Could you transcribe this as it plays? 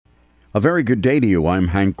A very good day to you. I'm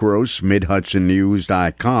Hank Gross,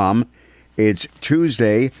 MidHudsonNews.com. It's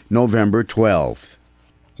Tuesday, November 12th.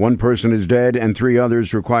 One person is dead and 3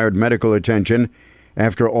 others required medical attention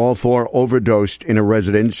after all 4 overdosed in a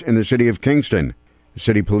residence in the city of Kingston.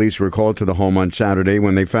 City police were called to the home on Saturday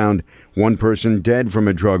when they found one person dead from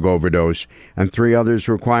a drug overdose and 3 others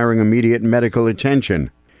requiring immediate medical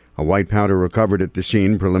attention. A white powder recovered at the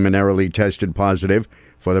scene preliminarily tested positive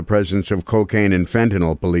for the presence of cocaine and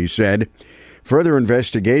fentanyl, police said. Further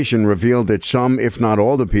investigation revealed that some, if not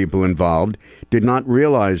all, the people involved did not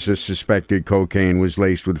realize the suspected cocaine was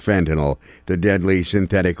laced with fentanyl, the deadly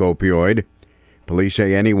synthetic opioid. Police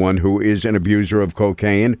say anyone who is an abuser of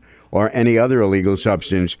cocaine or any other illegal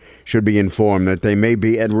substance should be informed that they may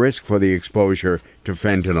be at risk for the exposure to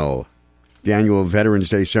fentanyl. The annual Veterans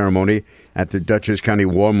Day ceremony at the Dutchess County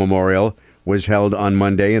War Memorial was held on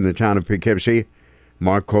Monday in the town of Poughkeepsie.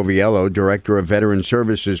 Mark Coviello, Director of Veteran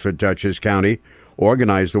Services for Dutchess County,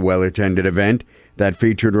 organized the well-attended event that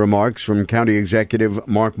featured remarks from County Executive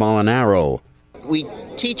Mark Molinaro. We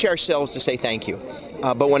teach ourselves to say thank you,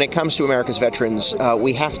 but when it comes to America's veterans,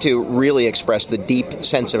 we have to really express the deep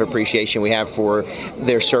sense of appreciation we have for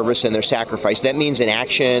their service and their sacrifice. That means in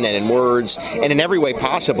action and in words and in every way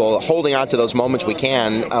possible, holding on to those moments we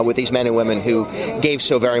can with these men and women who gave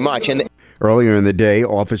so very much. Earlier in the day,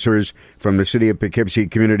 officers from the City of Poughkeepsie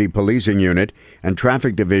Community Policing Unit and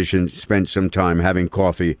Traffic Division spent some time having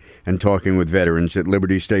coffee and talking with veterans at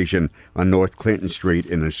Liberty Station on North Clinton Street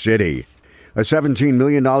in the city. A $17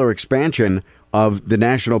 million expansion of the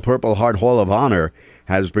National Purple Heart Hall of Honor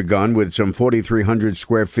has begun with some 4,300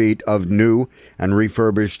 square feet of new and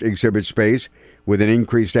refurbished exhibit space, with an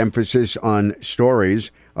increased emphasis on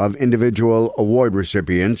stories of individual award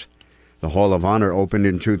recipients. The Hall of Honor opened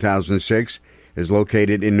in 2006, is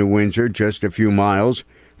located in New Windsor, just a few miles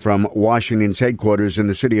from Washington's headquarters in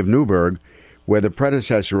the city of Newburgh, where the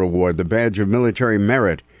predecessor award, the Badge of Military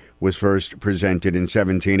Merit, was first presented in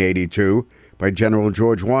 1782 by General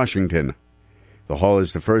George Washington. The hall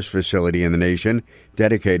is the first facility in the nation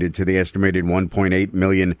dedicated to the estimated 1.8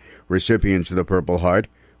 million recipients of the Purple Heart,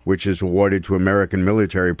 which is awarded to American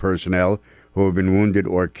military personnel who have been wounded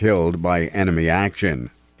or killed by enemy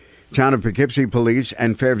action. Town of Poughkeepsie police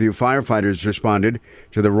and Fairview firefighters responded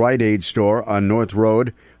to the Rite Aid store on North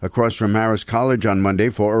Road across from Marist College on Monday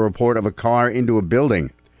for a report of a car into a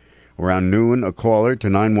building. Around noon, a caller to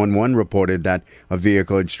 911 reported that a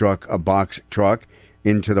vehicle had struck a box truck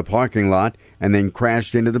into the parking lot and then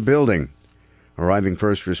crashed into the building. Arriving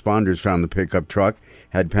first responders found the pickup truck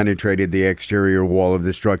had penetrated the exterior wall of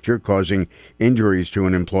the structure, causing injuries to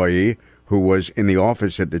an employee who was in the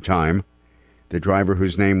office at the time. The driver,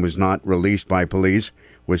 whose name was not released by police,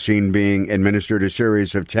 was seen being administered a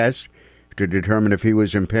series of tests to determine if he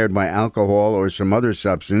was impaired by alcohol or some other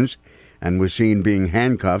substance, and was seen being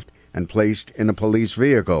handcuffed and placed in a police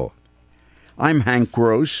vehicle. I'm Hank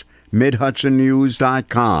Gross,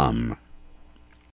 MidHudsonNews.com.